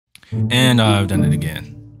And I've done it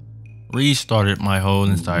again. Restarted my whole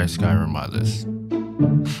entire Skyrim mod list.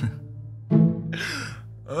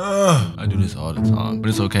 I do this all the time, but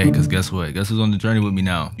it's okay, because guess what? Guess who's on the journey with me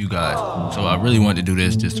now? You guys. So I really want to do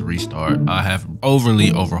this just to restart. I have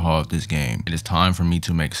overly overhauled this game. It is time for me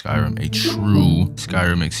to make Skyrim a true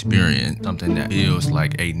Skyrim experience, something that feels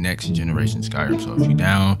like a next generation Skyrim. So if you're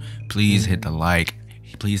down, please hit the like,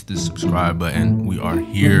 please hit the subscribe button. We are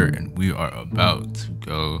here and we are about to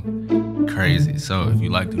go crazy. So if you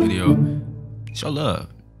like the video, show love.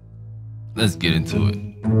 Let's get into it.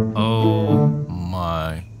 Oh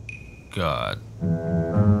my God.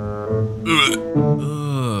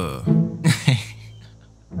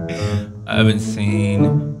 I haven't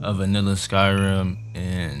seen a vanilla Skyrim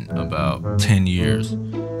in about 10 years.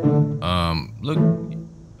 Look,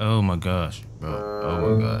 oh my gosh, bro.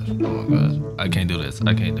 Oh my gosh, oh my gosh. I can't do this.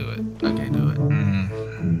 I can't do it. I can't do it.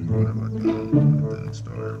 What have I done? Then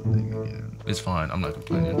start everything again. It's fine. I'm not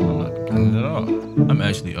complaining. I'm not complaining at all. I'm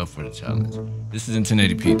actually up for the challenge. This is in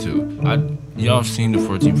 1080p too. Y'all have seen the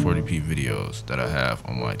 1440p videos that I have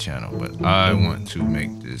on my channel, but I want to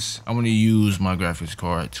make this. I want to use my graphics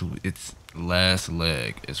card to its last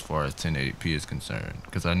leg as far as 1080p is concerned,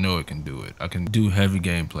 because I know it can do it. I can do heavy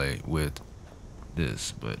gameplay with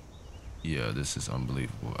this, but yeah, this is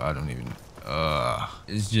unbelievable. I don't even.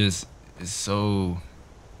 It's so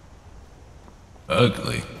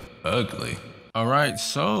ugly. All right,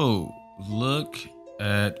 so look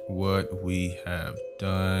at what we have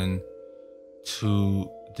done to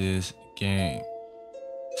this game.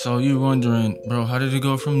 So you're wondering, bro, how did it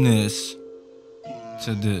go from this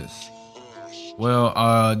to this?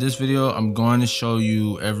 Well, this video, I'm going to show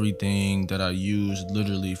you everything that I used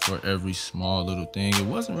literally for every small little thing. It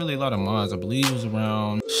wasn't really a lot of mods. I believe it was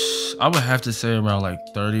around, I would have to say around like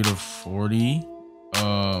 30 to 40.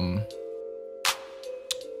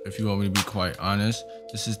 If you want me to be quite honest,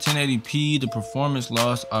 this is 1080p. The performance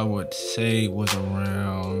loss, I would say, was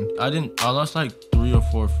around, I lost like 3 or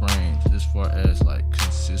 4 frames as far as like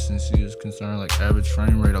consistency is concerned. Like average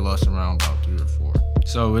frame rate, I lost around about 3 or 4.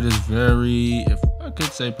 So it is very, if I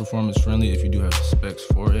could say, performance friendly if you do have the specs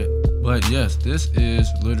for it. But yes, this is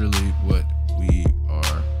literally what we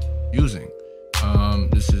are using.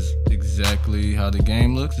 This is exactly how the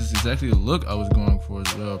game looks. This is exactly the look I was going for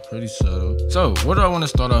as well. Pretty subtle. So what do I want to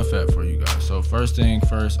start off at for you guys? So first thing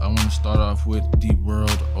first, I want to start off with the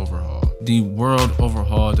world overhaul. The world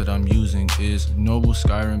overhaul that I'm using is Noble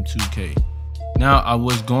Skyrim 2K. Now I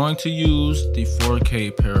was going to use the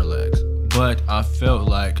 4K parallax, but I felt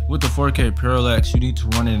like with the 4K parallax, you need to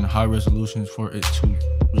run it in high resolutions for it to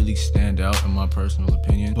really stand out, in my personal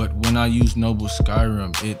opinion. But when I use Noble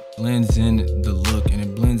Skyrim, it blends in the look and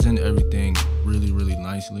it blends in everything really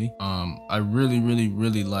nicely. I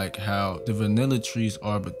really like how the vanilla trees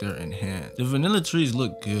are, but they're enhanced. The vanilla trees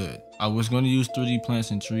look good. I was going to use 3D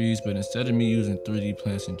plants and trees, but instead of me using 3D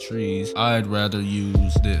plants and trees, I'd rather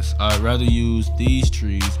use this. I'd rather use these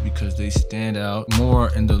trees because they stand out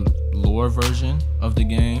more in the lore version of the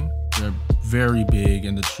game. They're very big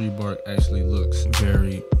and the tree bark actually looks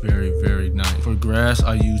very nice. For grass,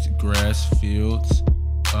 I used grass fields.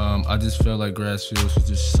 I just felt like grass fields was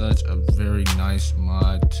just such a very nice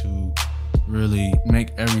mod to really make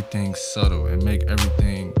everything subtle and make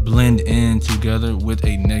everything blend in together with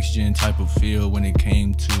a next gen type of feel when it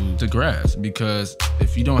came to grass. Because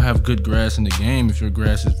if you don't have good grass in the game, if your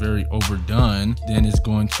grass is very overdone, then it's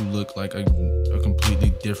going to look like a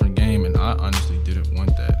completely different game, and I honestly didn't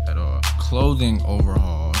want that at all. Clothing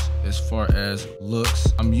overhauls, as far as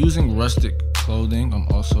looks, I'm using rustic clothing. I'm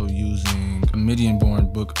also using a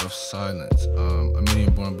Midian-born Book of Silence. A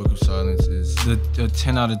Midian-born Book of Silence is the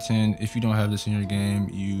 10 out of 10. If you don't have this in your game,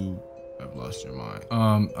 you have lost your mind.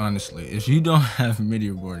 Honestly, if you don't have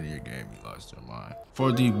Midian-born in your game, you lost your mind.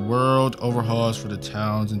 For the world overhauls, for the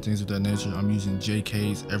towns and things of that nature, I'm using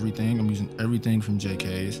JK's everything. I'm using everything from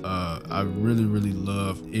JK's. I really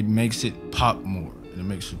love it. Makes it pop more and it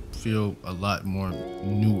makes it feel a lot more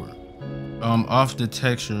newer. Off the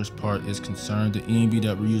textures part is concerned, the ENB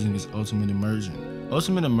that we're using is Ultimate Immersion.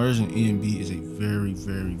 Ultimate Immersion ENB is a very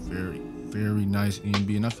nice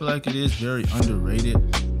ENB, and I feel like it is very underrated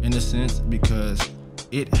in a sense because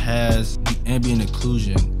it has the ambient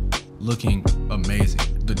occlusion looking amazing.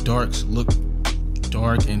 The darks look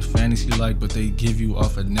dark and fantasy-like, but they give you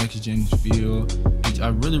off a next-gen feel. I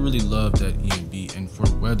really love that ENB. And for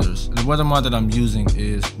weathers, the weather mod that I'm using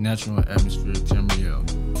is Natural and Atmospheric Tamriel.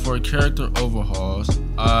 For character overhauls,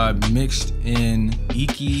 I mixed in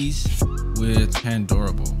Ikis with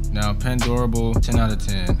Pandorable. Now Pandorable, 10 out of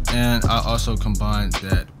 10. And I also combined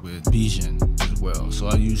that with Bijan as well. So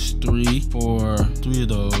I used three of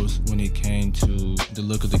those when it came to the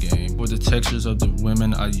look of the game. For the textures of the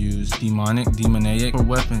women, I used demoniac. For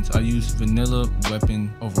weapons, I used vanilla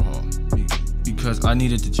weapon overhaul because I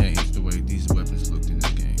needed to change the way these weapons looked in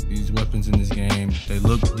this game. These weapons in this game, they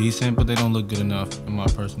look decent, but they don't look good enough. In my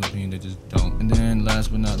personal opinion, they just don't. And then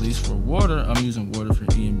last but not least, for water, I'm using water for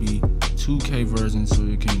ENB 2K version, so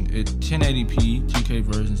it 1080p 2K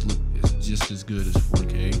versions look just as good as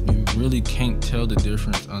 4K. You really can't tell the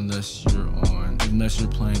difference unless you're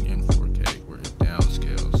playing in 4K where it's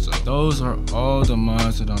downscale. So those are all the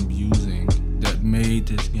mods that I'm using that made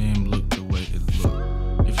this game look the way it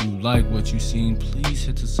looked. If you like what you've seen, please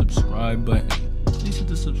hit the subscribe button. Please hit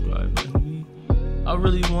the subscribe button. I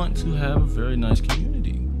really want to have a very nice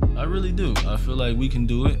community. I really do. I feel like we can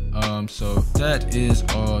do it. So that is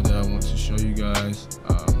all that I want to show you guys.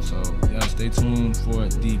 So yeah, stay tuned for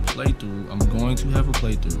the playthrough. I'm going to have a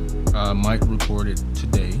playthrough. I might record it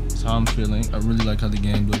today. That's how I'm feeling. I really like how the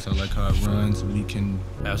game looks. I like how it runs. We can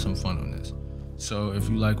have some fun on this. So if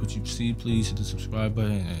you like what you see, please hit the subscribe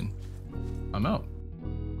button, and I'm out.